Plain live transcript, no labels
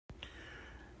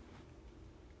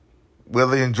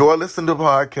Whether you enjoy listening to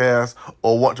podcasts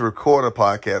or want to record a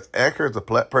podcast, Anchor is the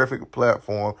perfect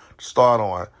platform to start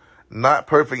on. Not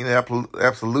perfect in the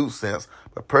absolute sense,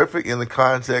 but perfect in the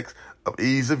context of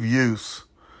ease of use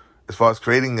as far as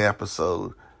creating the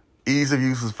episode, ease of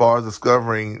use as far as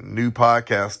discovering new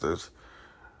podcasters,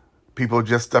 people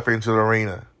just stepping into the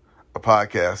arena of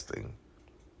podcasting.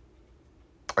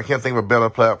 I can't think of a better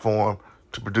platform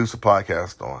to produce a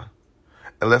podcast on.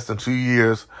 In less than 2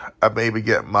 years, I maybe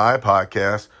get my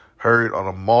podcast heard on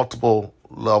a multiple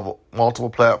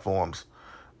platforms,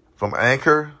 from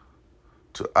Anchor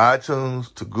to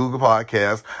iTunes to Google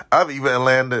Podcasts. I've even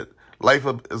landed Life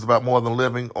is About More Than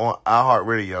Living on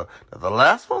iHeartRadio. Now, the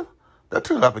last one, that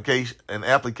took an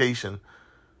application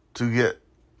to get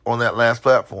on that last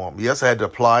platform. Yes, I had to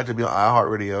apply to be on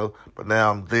iHeartRadio, but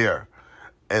now I'm there.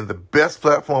 And the best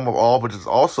platform of all, which is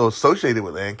also associated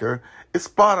with Anchor, is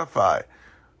Spotify.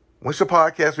 Once your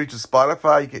podcast reaches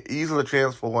Spotify, you can easily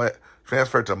transfer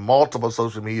it to multiple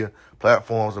social media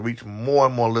platforms and reach more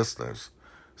and more listeners.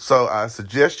 So I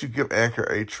suggest you give Anchor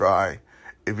a try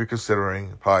if you're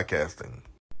considering podcasting.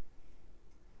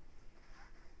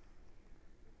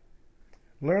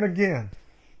 Learn again.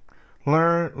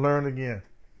 Learn again.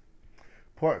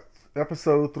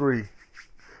 Episode 3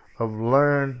 of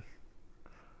Learn,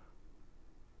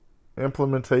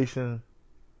 Implementation,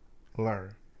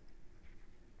 Learn.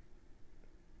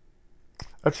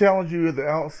 I challenge you at the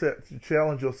outset to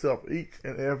challenge yourself each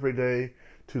and every day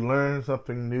to learn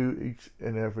something new each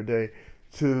and every day,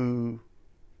 to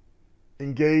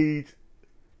engage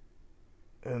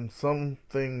in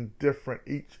something different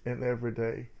each and every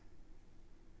day,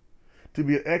 to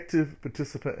be an active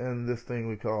participant in this thing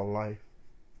we call life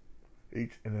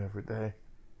each and every day,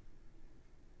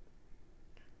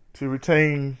 to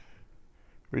retain,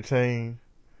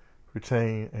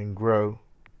 and grow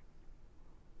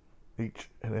each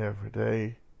and every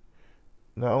day,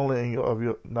 not only of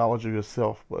your knowledge of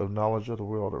yourself, but of knowledge of the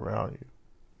world around you.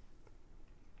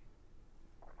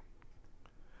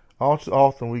 All too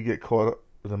often we get caught up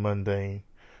in the mundane,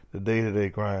 the day-to-day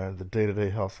grind, the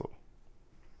day-to-day hustle.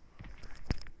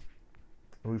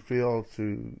 We fail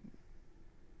to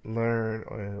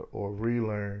learn or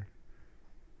relearn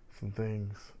some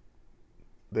things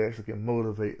that actually can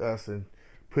motivate us and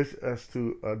push us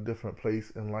to a different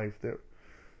place in life that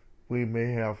we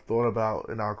may have thought about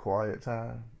in our quiet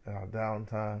time, in our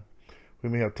downtime. We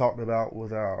may have talked about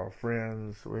with our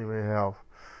friends. We may have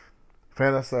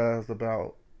fantasized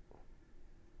about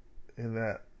in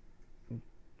that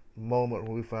moment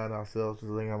when we find ourselves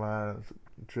just letting our minds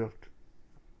drift.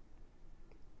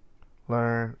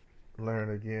 Learn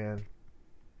again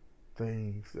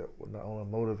things that will not only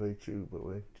motivate you, but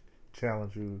will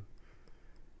challenge you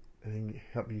and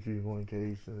help you to be more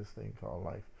engaged in this thing called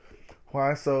life.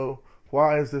 Why so?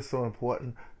 Why is this so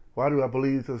important? Why do I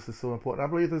believe this is so important? I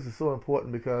believe this is so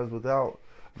important because without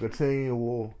the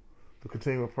continual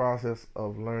process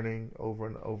of learning over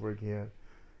and over again,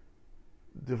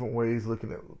 different ways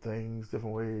looking at things,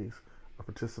 different ways of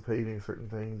participating in certain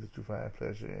things that you find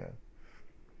pleasure in,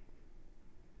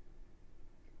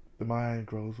 the mind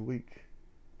grows weak.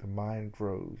 The mind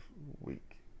grows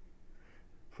weak.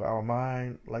 For our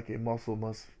mind, like a muscle,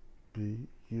 must be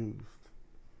used.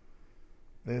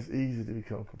 And it's easy to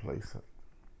become complacent.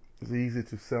 It's easy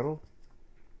to settle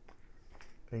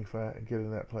and get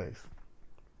in that place.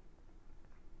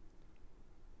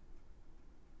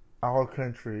 Our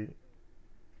country,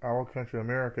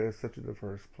 America, is such a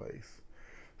diverse place.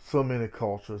 So many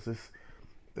cultures.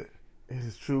 It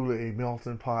is truly a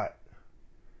melting pot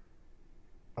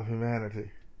of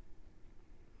humanity.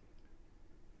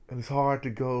 And it's hard to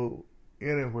go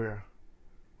anywhere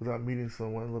without meeting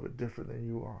someone a little bit different than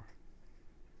you are.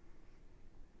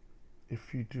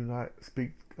 If you do not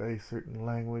speak a certain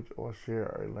language or share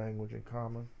a language in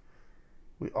common,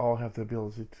 we all have the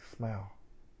ability to smile.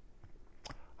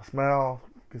 A smile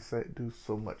can do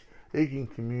so much. It can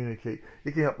communicate.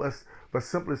 It can help us by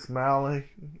simply smiling,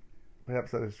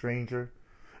 perhaps at a stranger.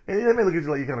 And they may look at you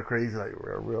like you're kind of crazy, like,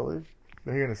 really?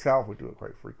 But here in the South, we do it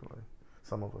quite frequently.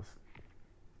 Some of us.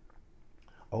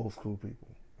 Old school people.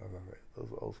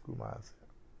 Those are old school mindset.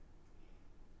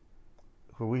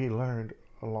 But we learned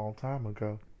a long time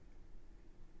ago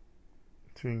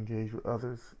to engage with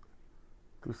others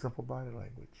through simple body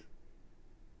language.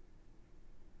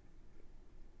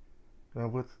 Now,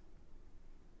 with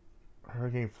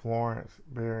Hurricane Florence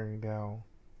bearing down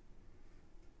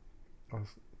on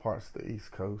parts of the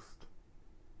East Coast,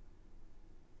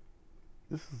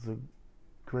 this is a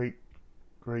great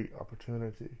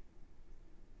opportunity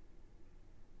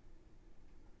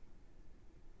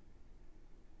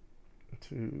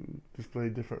to display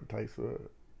different types of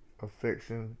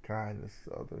affection, kindness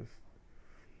to others,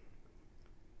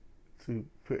 to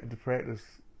put into practice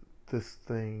this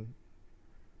thing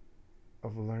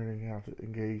of learning how to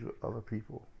engage with other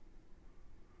people,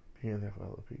 being there for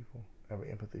other people,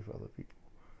 having empathy for other people.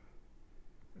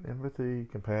 Empathy,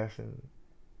 compassion,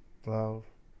 love.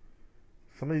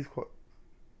 Some of these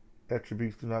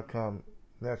attributes do not come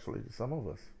naturally to some of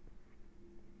us.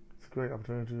 It's a great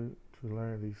opportunity to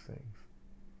learn these things,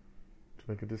 to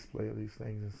make a display of these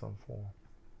things in some form.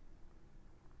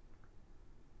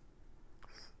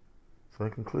 So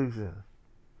in conclusion,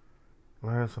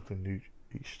 learn something new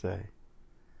each day.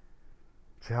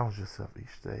 Challenge yourself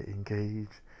each day. Engage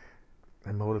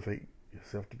and motivate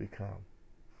yourself to become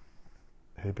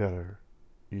a better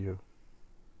you.